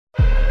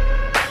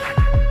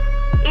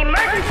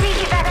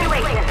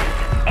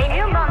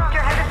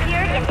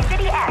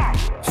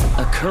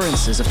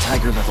Occurrences of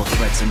tiger-level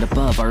threats and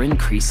above are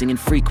increasing in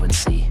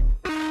frequency.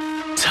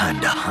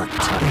 Time to hunt.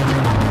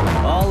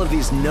 All of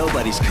these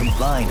nobodies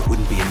combined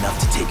wouldn't be enough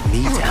to take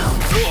me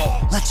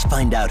down. Let's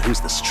find out who's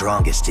the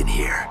strongest in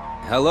here.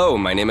 Hello,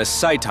 my name is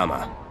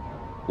Saitama.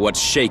 What's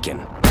shaking?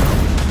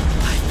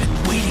 I've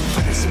been waiting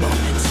for this moment.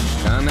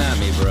 Come at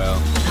me, bro.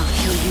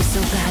 I'll kill you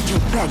so bad you'll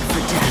beg for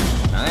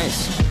death.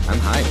 Nice. I'm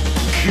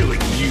hyped.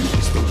 Killing you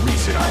is the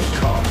reason I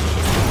come.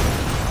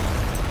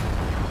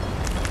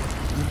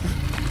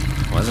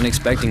 Wasn't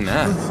expecting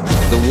that.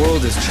 The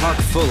world is chock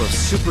full of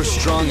super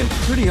strong and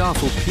pretty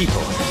awful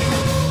people.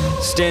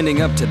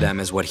 Standing up to them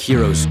is what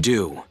heroes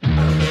do.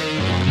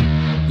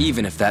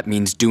 Even if that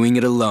means doing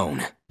it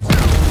alone.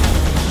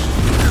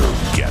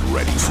 Get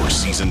ready for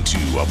Season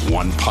 2 of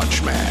One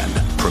Punch Man,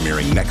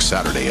 premiering next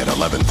Saturday at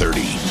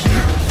 11:30.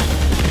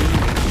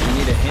 You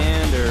need a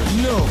hand or...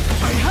 No,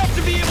 I have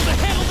to be able to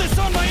handle this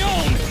on my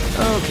own!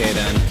 Okay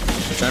then.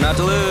 Try not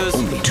to lose.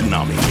 Only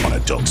Toonami on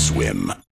Adult Swim.